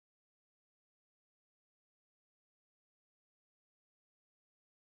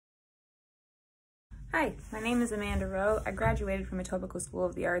Hi, my name is Amanda Rowe. I graduated from Etobicoke School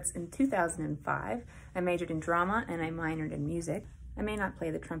of the Arts in 2005. I majored in drama and I minored in music. I may not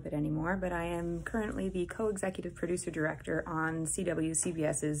play the trumpet anymore, but I am currently the co-executive producer-director on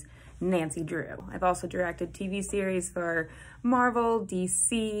CBS's Nancy Drew. I've also directed TV series for Marvel,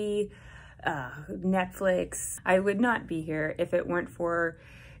 DC, Netflix. I would not be here if it weren't for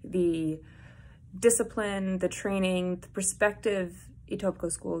the discipline, the training, the perspective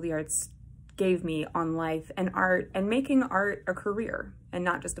Etobicoke School of the Arts gave me on life and art, and making art a career and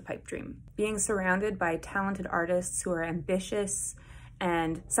not just a pipe dream. Being surrounded by talented artists who are ambitious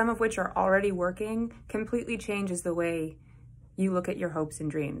and some of which are already working completely changes the way you look at your hopes and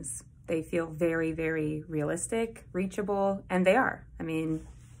dreams. They feel very, very realistic, reachable, and they are. I mean,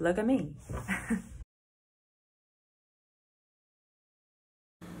 look at me.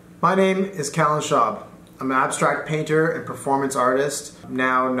 My name is Callan Schaub. I'm an abstract painter and performance artist,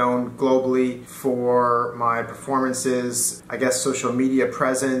 now known globally for my performances, social media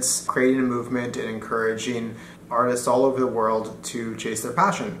presence, creating a movement and encouraging artists all over the world to chase their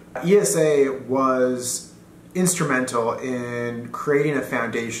passion. ESA was instrumental in creating a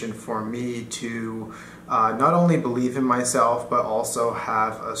foundation for me to not only believe in myself, but also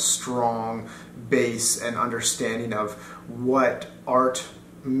have a strong base and understanding of what art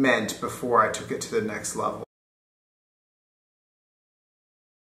meant before I took it to the next level.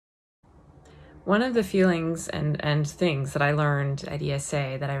 One of the feelings and things that I learned at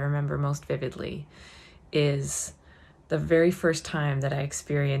ESA that I remember most vividly is the very first time that I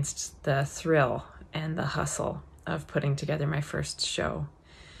experienced the thrill and the hustle of putting together my first show.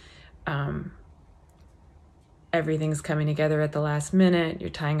 Everything's coming together at the last minute, you're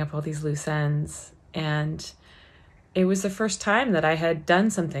tying up all these loose ends, and it was the first time that I had done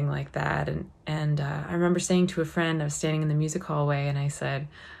something like that. And I remember saying to a friend, I was standing in the music hallway, and I said,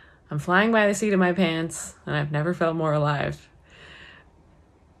 I'm flying by the seat of my pants, and I've never felt more alive.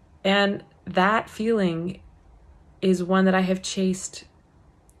 And that feeling is one that I have chased,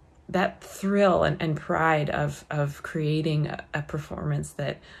 that thrill and pride of creating a performance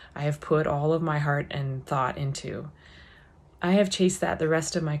that I have put all of my heart and thought into. I have chased that the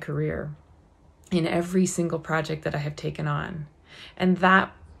rest of my career in every single project that I have taken on. And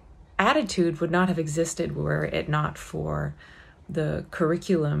that attitude would not have existed were it not for the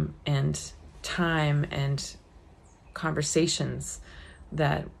curriculum and time and conversations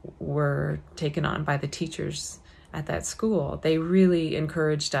that were taken on by the teachers at that school. They really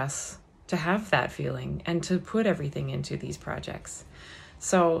encouraged us to have that feeling and to put everything into these projects.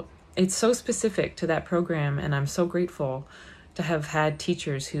 So it's so specific to that program, and I'm so grateful to have had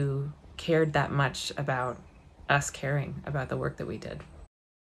teachers who cared that much about us caring about the work that we did.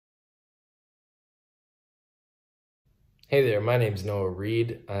 Hey there, my name's Noah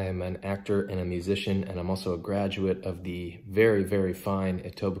Reed. I am an actor and a musician, and I'm also a graduate of the very, very fine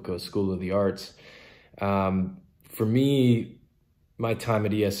Etobicoke School of the Arts. For me, my time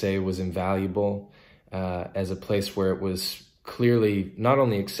at ESA was invaluable as a place where it was clearly not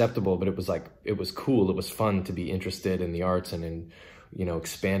only acceptable, but it was cool, it was fun to be interested in the arts and in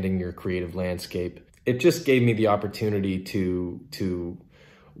expanding your creative landscape. It just gave me the opportunity to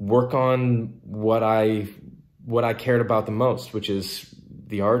work on what I cared about the most, which is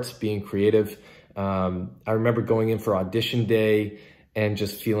the arts, being creative. I remember going in for audition day and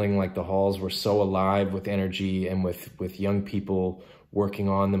just feeling like the halls were so alive with energy and with young people working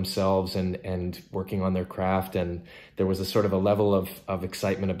on themselves and working on their craft. And there was a sort of a level of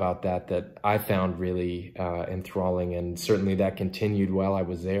excitement about that I found really enthralling. And certainly that continued while I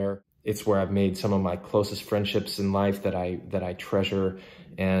was there. It's where I've made some of my closest friendships in life that I treasure.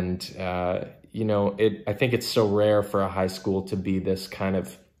 And, I think it's so rare for a high school to be this kind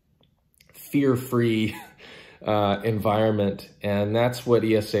of fear-free environment. And that's what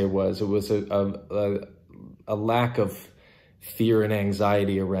ESA was. It was a lack of fear and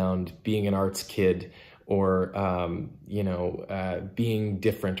anxiety around being an arts kid or, being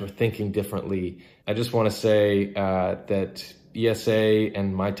different or thinking differently. I just want to say that ESA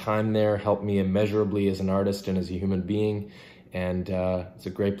and my time there helped me immeasurably as an artist and as a human being. And it's a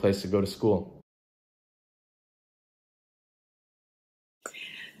great place to go to school.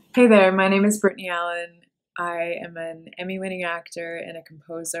 Hey there, my name is Brittany Allen. I am an Emmy-winning actor and a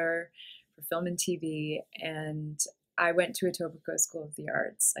composer for film and TV, and I went to Etobicoke School of the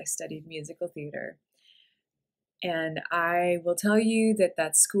Arts. I studied musical theater. And I will tell you that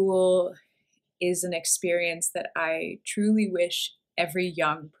that school is an experience that I truly wish every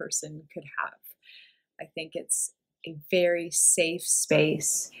young person could have. I think it's a very safe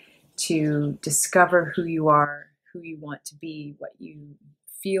space to discover who you are, who you want to be, what you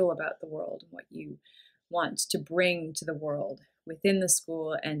feel about the world and what you want to bring to the world within the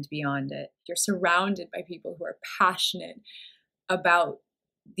school and beyond it. You're surrounded by people who are passionate about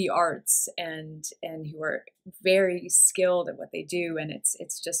the arts and who are very skilled at what they do, and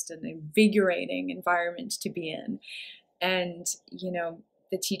it's just an invigorating environment to be in. And you know,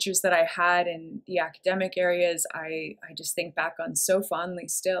 the teachers that I had in the academic areas, I just think back on so fondly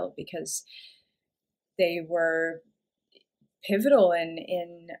still, because they were pivotal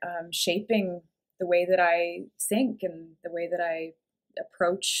in shaping the way that I think and the way that I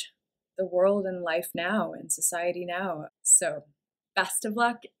approach the world and life now and society now. So best of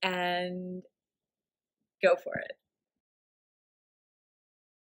luck and go for it.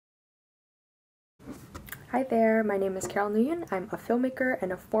 Hi there, my name is Jalyn. I'm a filmmaker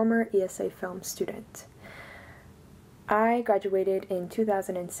and a former ESA film student. I graduated in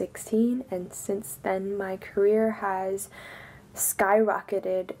 2016, and since then my career has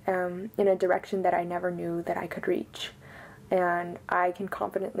skyrocketed in a direction that I never knew that I could reach. And I can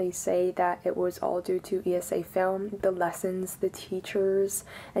confidently say that it was all due to ESA film, the lessons, the teachers,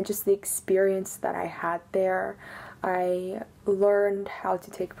 and just the experience that I had there. I learned how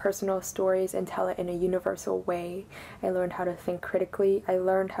to take personal stories and tell it in a universal way. I learned how to think critically. I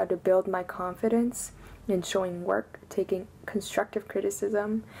learned how to build my confidence in showing work, taking constructive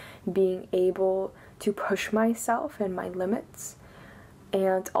criticism, being able to push myself and my limits.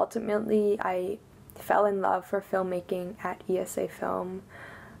 And ultimately, I fell in love for filmmaking at ESA Film.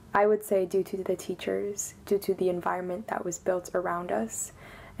 I would say due to the teachers, due to the environment that was built around us.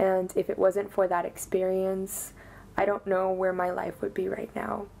 And if it wasn't for that experience, I don't know where my life would be right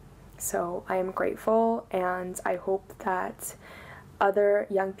now. So I am grateful, and I hope that other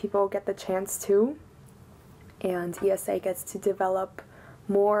young people get the chance too, and ESA gets to develop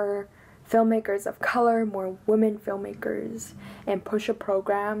more filmmakers of color, more women filmmakers, and push a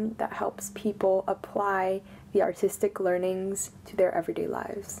program that helps people apply the artistic learnings to their everyday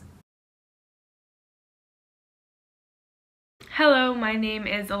lives. Hello, my name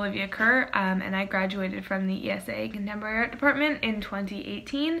is Olivia Kerr, and I graduated from the ESA Contemporary Art Department in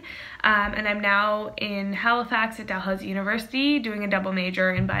 2018, and I'm now in Halifax at Dalhousie University doing a double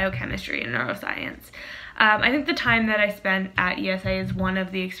major in biochemistry and neuroscience. I think the time that I spent at ESA is one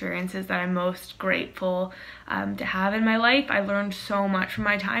of the experiences that I'm most grateful to have in my life. I learned so much from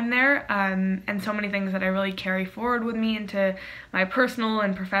my time there, and so many things that I really carry forward with me into my personal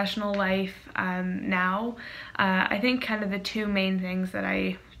and professional life now. I think kind of the two main things that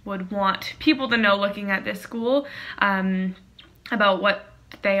I would want people to know looking at this school about what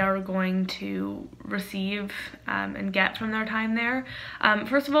they are going to receive and get from their time there.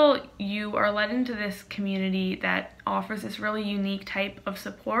 First of all, you are led into this community that offers this really unique type of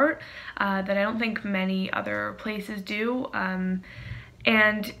support that I don't think many other places do. And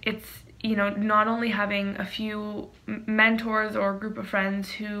it's, you know, not only having a few mentors or a group of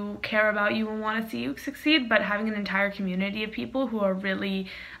friends who care about you and want to see you succeed, but having an entire community of people who are really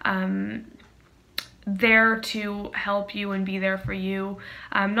there to help you and be there for you,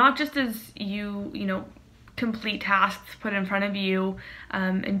 not just as you know, complete tasks put in front of you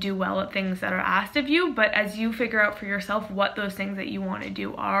and do well at things that are asked of you, but as you figure out for yourself what those things that you want to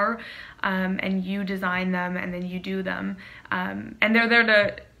do are, and you design them and then you do them, and they're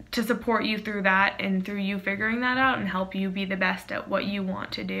there to support you through that and through you figuring that out and help you be the best at what you want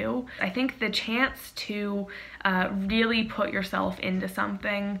to do. I think the chance to really put yourself into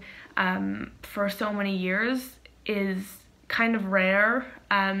something for so many years is kind of rare.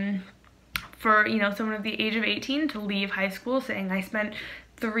 For, you know, someone of the age of 18 to leave high school saying, I spent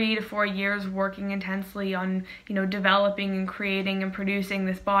 3 to 4 years working intensely on, you know, developing and creating and producing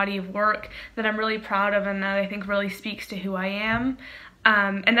this body of work that I'm really proud of and that I think really speaks to who I am.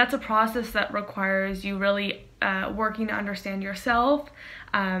 And that's a process that requires you really working to understand yourself.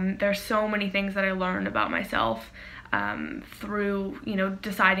 There's so many things that I learned about myself through, you know,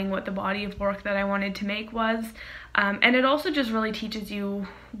 deciding what the body of work that I wanted to make was. And it also just really teaches you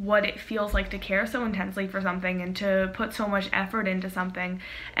what it feels like to care so intensely for something and to put so much effort into something.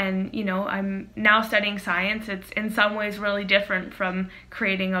 And, you know, I'm now studying science. It's in some ways really different from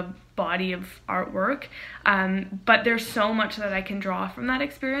creating a body of artwork. But there's so much that I can draw from that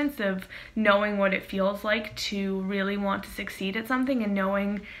experience of knowing what it feels like to really want to succeed at something and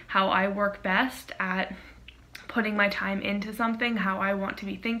knowing how I work best at putting my time into something, how I want to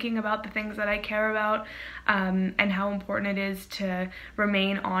be thinking about the things that I care about, and how important it is to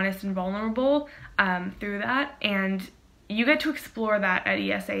remain honest and vulnerable through that. And you get to explore that at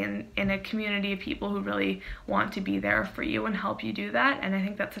ESA in a community of people who really want to be there for you and help you do that. And I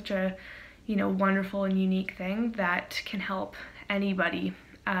think that's such a, you know, wonderful and unique thing that can help anybody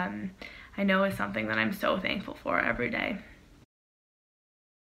I know is something that I'm so thankful for every day.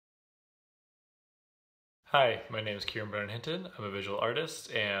 Hi, my name is Kieran Brennan-Hinton. I'm a visual artist,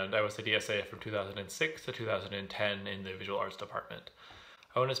 and I was at ESA from 2006 to 2010 in the visual arts department.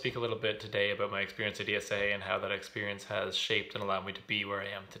 I want to speak a little bit today about my experience at ESA and how that experience has shaped and allowed me to be where I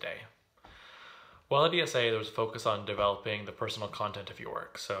am today. While at ESA, there was a focus on developing the personal content of your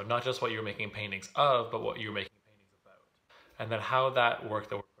work. So not just what you're making paintings of, but what you're making paintings about. And then how that work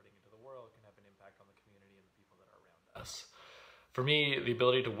that we're putting into the world can have an impact on the community and the people that are around us. For me, the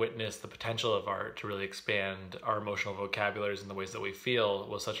ability to witness the potential of art to really expand our emotional vocabularies and the ways that we feel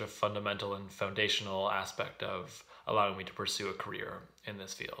was such a fundamental and foundational aspect of allowing me to pursue a career in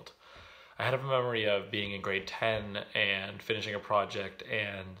this field. I had a memory of being in grade 10 and finishing a project,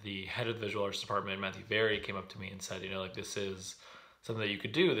 and the head of the visual arts department, Matthew Very, came up to me and said, this is something that you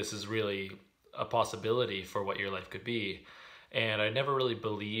could do. This is really a possibility for what your life could be. And I never really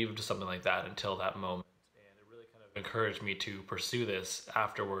believed something like that until that moment. Encouraged me to pursue this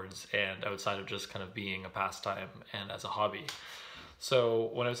afterwards and outside of just kind of being a pastime and as a hobby.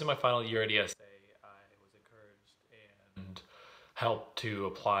 So when I was in my final year at ESA, I was encouraged and helped to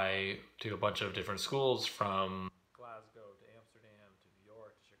apply to a bunch of different schools, from Glasgow to Amsterdam to New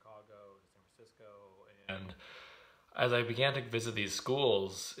York to Chicago to San Francisco. And as I began to visit these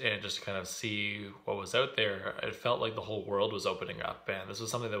schools and just kind of see what was out there, it felt like the whole world was opening up. And this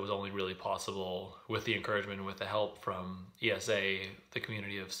was something that was only really possible with the encouragement and with the help from ESA, the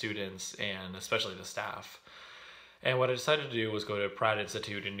community of students, and especially the staff. And what I decided to do was go to Pratt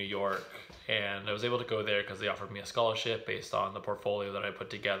Institute in New York. And I was able to go there because they offered me a scholarship based on the portfolio that I put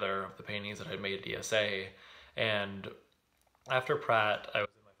together of the paintings that I made at ESA. And after Pratt, I was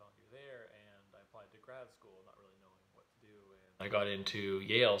in my final year there, and I applied to grad school, not really knowing what to do. And I got into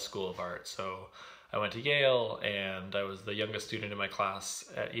Yale School of Art. So I went to Yale, and I was the youngest student in my class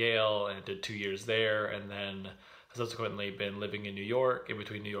at Yale, and did 2 years there, and then subsequently been living in New York, in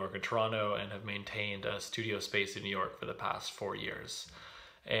between New York and Toronto, and have maintained a studio space in New York for the past 4 years.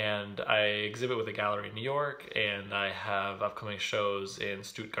 And I exhibit with a gallery in New York, and I have upcoming shows in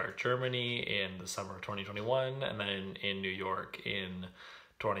Stuttgart, Germany in the summer of 2021, and then in New York in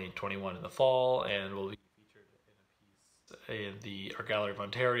 2021 in the fall, and will be featured in a piece in the Art Gallery of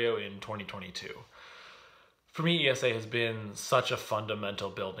Ontario in 2022. For me, ESA has been such a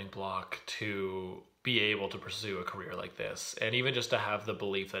fundamental building block to be able to pursue a career like this, and even just to have the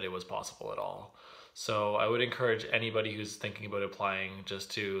belief that it was possible at all. So I would encourage anybody who's thinking about applying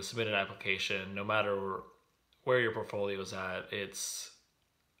just to submit an application, no matter where your portfolio is at. It's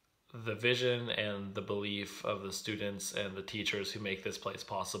the vision and the belief of the students and the teachers who make this place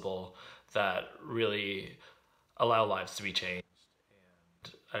possible that really allow lives to be changed.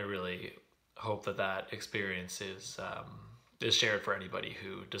 And I really hope that that experience is shared for anybody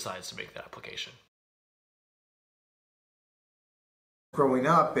who decides to make that application. Growing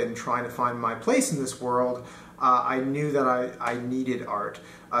up and trying to find my place in this world, I knew that I needed art,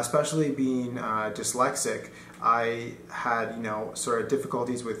 especially being dyslexic. I had, sort of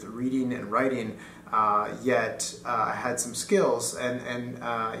difficulties with reading and writing, yet I had some skills and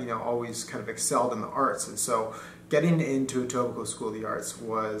always kind of excelled in the arts. And so getting into Etobicoke School of the Arts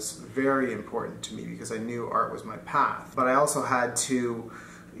was very important to me because I knew art was my path. But I also had to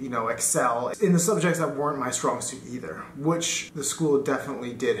excel in the subjects that weren't my strong suit either, which the school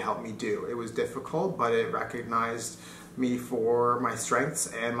definitely did help me do. It was difficult, but it recognized me for my strengths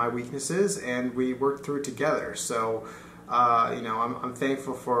and my weaknesses, and we worked through it together. So, I'm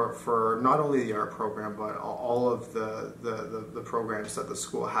thankful for not only the art program, but all of the programs that the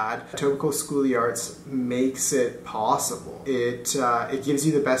school had. Etobicoke School of the Arts makes it possible. It gives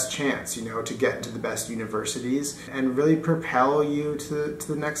you the best chance, to get into the best universities and really propel you to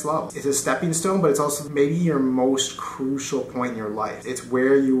the next level. It's a stepping stone, but it's also maybe your most crucial point in your life. It's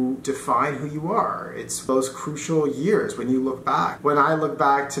where you define who you are. It's those crucial years when you look back. When I look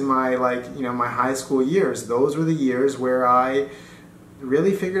back to my my high school years, those were the years where I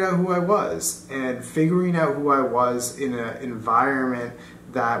really figured out who I was, and figuring out who I was in an environment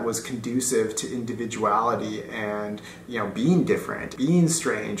that was conducive to individuality and being different, being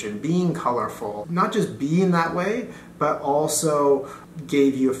strange, and being colorful. Not just being that way, but also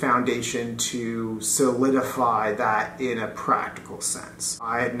gave you a foundation to solidify that in a practical sense.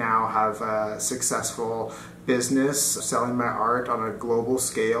 I now have a successful business selling my art on a global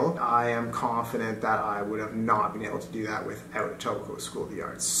scale. I am confident that I would have not been able to do that without Etobicoke School of the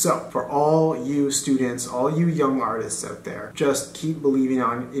Arts. So for all you students, all you young artists out there, just keep believing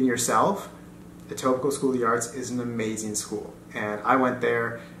in yourself. Etobicoke School of the Arts is an amazing school, and I went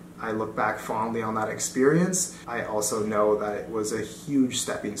there I look back fondly on that experience. I also know that it was a huge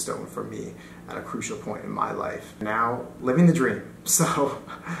stepping stone for me at a crucial point in my life. Now, living the dream. So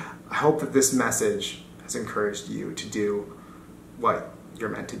I hope that this message has encouraged you to do what you're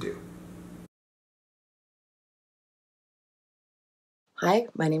meant to do. Hi,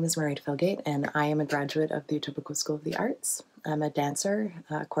 my name is Marie Felgate, and I am a graduate of the Etobicoke School of the Arts. I'm a dancer,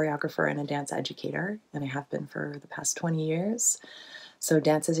 a choreographer, and a dance educator, and I have been for the past 20 years. So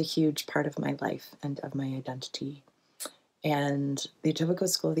dance is a huge part of my life and of my identity. And the Etobicoke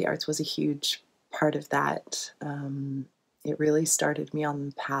School of the Arts was a huge part of that. It really started me on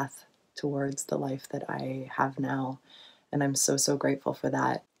the path towards the life that I have now, and I'm so, so grateful for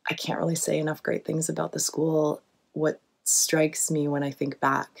that. I can't really say enough great things about the school. What strikes me when I think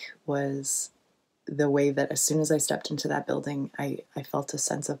back was the way that as soon as I stepped into that building, I felt a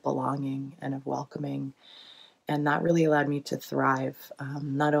sense of belonging and of welcoming. And that really allowed me to thrive,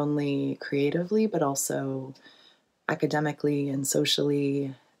 not only creatively, but also academically and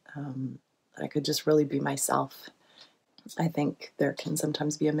socially. I could just really be myself. I think there can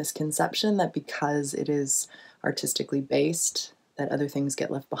sometimes be a misconception that because it is artistically based, that other things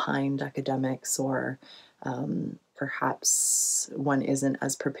get left behind, academics, or perhaps one isn't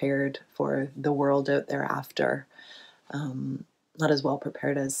as prepared for the world out there after. Not as well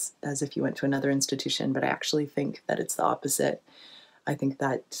prepared as if you went to another institution, but I actually think that it's the opposite. I think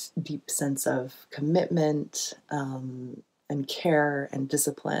that deep sense of commitment and care and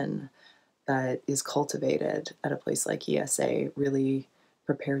discipline that is cultivated at a place like ESA really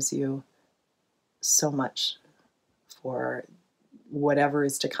prepares you so much for whatever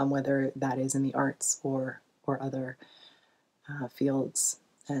is to come, whether that is in the arts or other fields.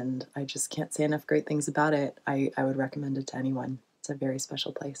 And I just can't say enough great things about it. I would recommend it to anyone. It's a very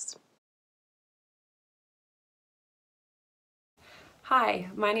special place. Hi,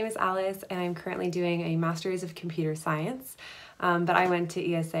 my name is Alice, and I'm currently doing a Master's of Computer Science, but I went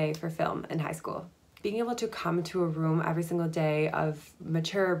to ESA for film in high school. Being able to come to a room every single day of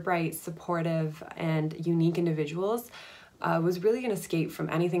mature, bright, supportive, and unique individuals was really an escape from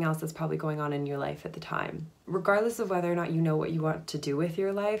anything else that's probably going on in your life at the time. Regardless of whether or not you know what you want to do with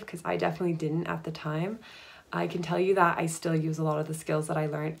your life, because I definitely didn't at the time, I can tell you that I still use a lot of the skills that I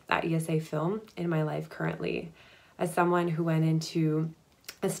learned at ESA Film in my life currently. As someone who went into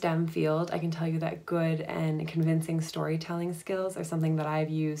a STEM field, I can tell you that good and convincing storytelling skills are something that I've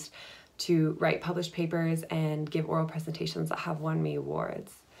used to write published papers and give oral presentations that have won me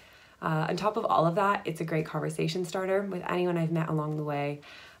awards. On top of all of that, it's a great conversation starter with anyone I've met along the way.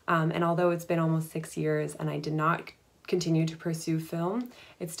 And although it's been almost 6 years and I did not continue to pursue film,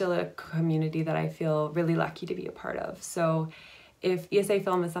 it's still a community that I feel really lucky to be a part of. So if ESA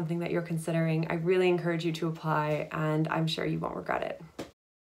Film is something that you're considering, I really encourage you to apply, and I'm sure you won't regret it.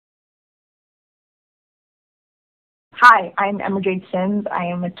 Hi, I'm Emma Jade Sims. I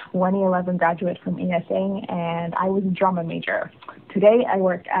am a 2011 graduate from ESA, and I was a drama major. Today, I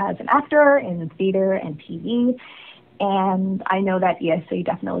work as an actor in theater and TV, and I know that ESA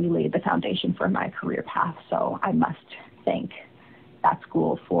definitely laid the foundation for my career path, so I must thank that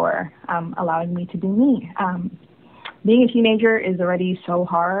school for allowing me to be me. Being a teenager is already so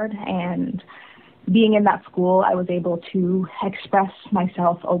hard, and being in that school, I was able to express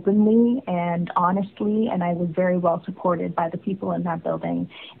myself openly and honestly, and I was very well supported by the people in that building,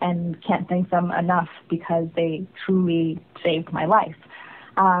 and can't thank them enough because they truly saved my life.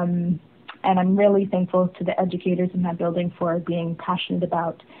 And I'm really thankful to the educators in that building for being passionate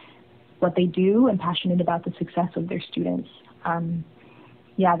about what they do and passionate about the success of their students.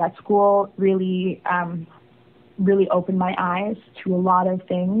 Yeah, that school really opened my eyes to a lot of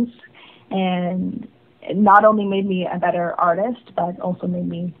things, and it not only made me a better artist, but also made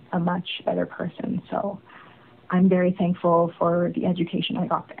me a much better person. So I'm very thankful for the education I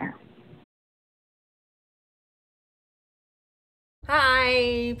got there.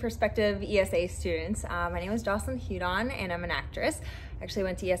 Hi, prospective ESA students. My name is Jalyn and I'm an actress. I actually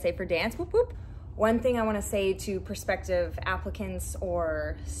went to ESA for dance. Whoop, whoop. One thing I want to say to prospective applicants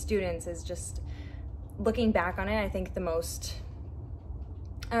or students is just looking back on it, I think the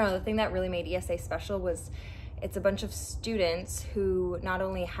thing that really made ESA special was it's a bunch of students who not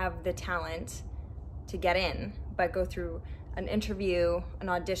only have the talent to get in, but go through an interview, an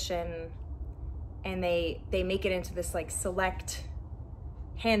audition, and they make it into this like select,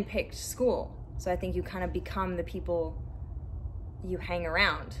 hand-picked school. So I think you kind of become the people you hang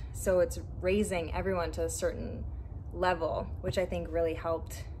around. So it's raising everyone to a certain level, which I think really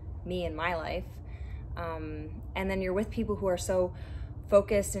helped me in my life. And then you're with people who are so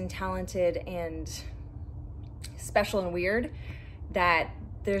focused and talented and special and weird that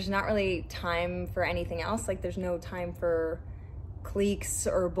there's not really time for anything else. Like, there's no time for cliques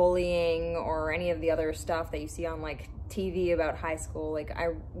or bullying or any of the other stuff that you see on like TV about high school. Like,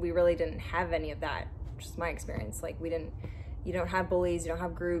 we really didn't have any of that. Just my experience. Like, you don't have bullies, you don't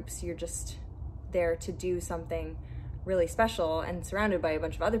have groups, you're just there to do something really special and surrounded by a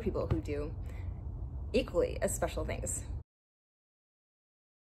bunch of other people who do equally as special things.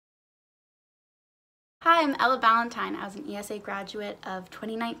 Hi, I'm Ella Valentine. I was an ESA graduate of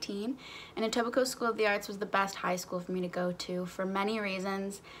 2019, and Etobicoke School of the Arts was the best high school for me to go to for many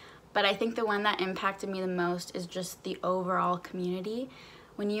reasons, but I think the one that impacted me the most is just the overall community.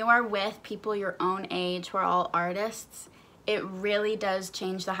 When you are with people your own age who are all artists, it really does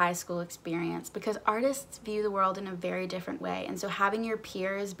change the high school experience, because artists view the world in a very different way, and so having your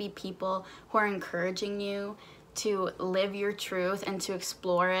peers be people who are encouraging you to live your truth and to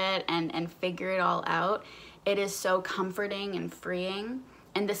explore it and figure it all out, it is so comforting and freeing.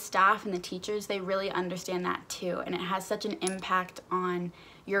 And the staff and the teachers, they really understand that too, and it has such an impact on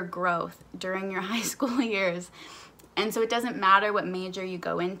your growth during your high school years. And so it doesn't matter what major you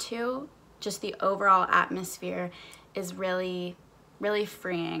go into, just the overall atmosphere is really, really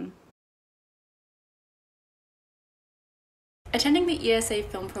freeing. Attending the ESA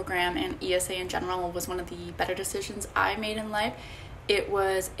film program and ESA in general was one of the better decisions I made in life. It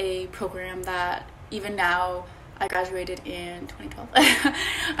was a program that even now, I graduated in 2012.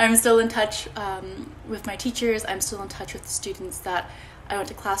 I'm still in touch with my teachers. I'm still in touch with the students that I went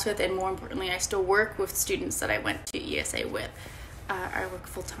to class with, and more importantly, I still work with students that I went to ESA with. I work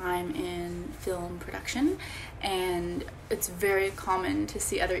full-time in film production, and it's very common to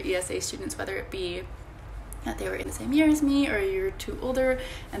see other ESA students, whether it be that they were in the same year as me or a year or two older,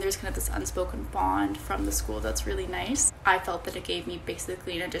 and there's kind of this unspoken bond from the school that's really nice. I felt that it gave me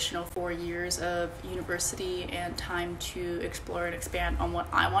basically an additional 4 years of university and time to explore and expand on what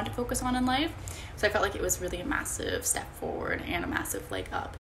I want to focus on in life. So I felt like it was really a massive step forward and a massive leg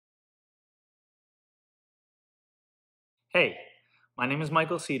up. Hey, my name is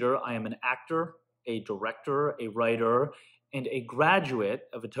Michael Cedar. I am an actor, a director, a writer, and a graduate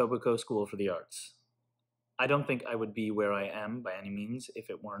of Etobicoke School for the Arts. I don't think I would be where I am by any means if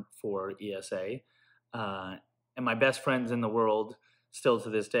it weren't for ESA. And my best friends in the world, still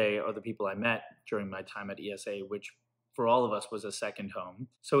to this day, are the people I met during my time at ESA, which for all of us was a second home.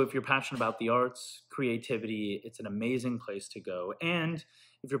 So if you're passionate about the arts, creativity, it's an amazing place to go. And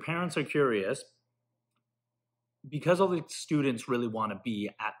if your parents are curious, because all the students really want to be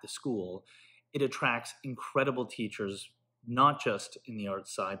at the school, it attracts incredible teachers, not just in the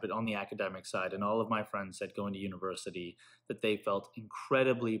arts side, but on the academic side. And all of my friends said going to university that they felt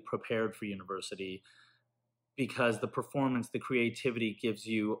incredibly prepared for university, because the performance, the creativity gives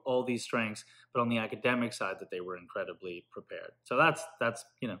you all these strengths, but on the academic side that they were incredibly prepared. So that's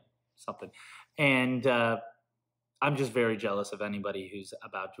something. And I'm just very jealous of anybody who's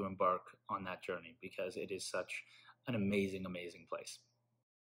about to embark on that journey, because it is such an amazing, amazing place.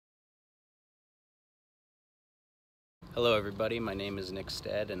 Hello everybody, my name is Nick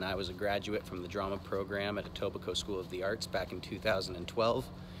Stead, and I was a graduate from the drama program at Etobicoke School of the Arts back in 2012.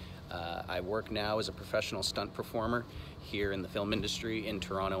 I work now as a professional stunt performer here in the film industry in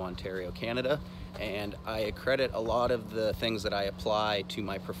Toronto, Ontario, Canada, and I accredit a lot of the things that I apply to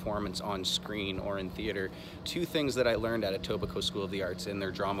my performance on screen or in theater to things that I learned at Etobicoke School of the Arts in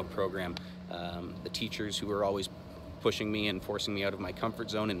their drama program. The teachers who were always pushing me and forcing me out of my comfort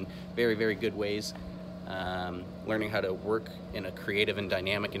zone in very, very good ways. Learning how to work in a creative and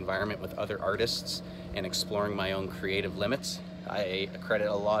dynamic environment with other artists and exploring my own creative limits. I accredit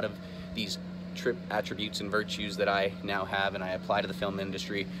a lot of these attributes and virtues that I now have, and I apply to the film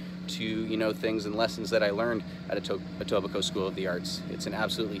industry to, things and lessons that I learned at Etobicoke School of the Arts. It's an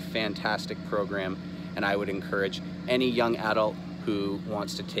absolutely fantastic program, and I would encourage any young adult who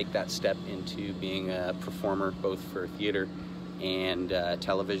wants to take that step into being a performer, both for theater and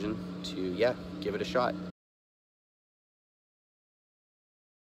television, to give it a shot.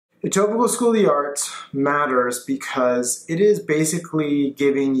 Etobicoke School of the Arts matters because it is basically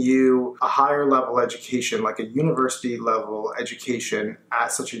giving you a higher level education, like a university level education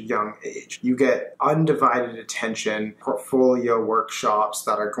at such a young age. You get undivided attention, portfolio workshops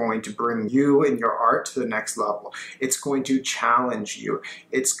that are going to bring you and your art to the next level. It's going to challenge you.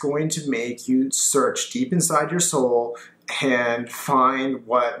 It's going to make you search deep inside your soul and find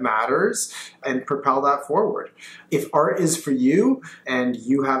what matters and propel that forward. If art is for you and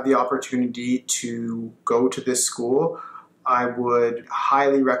you have the opportunity to go to this school, I would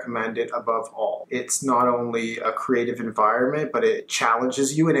highly recommend it above all. It's not only a creative environment, but it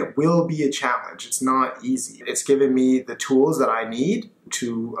challenges you, and it will be a challenge. It's not easy. It's given me the tools that I need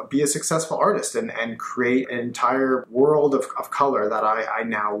to be a successful artist and create an entire world of color that I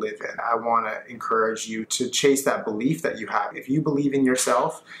now live in. I want to encourage you to chase that belief that you have. If you believe in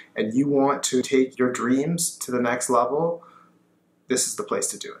yourself and you want to take your dreams to the next level, this is the place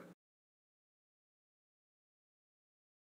to do it.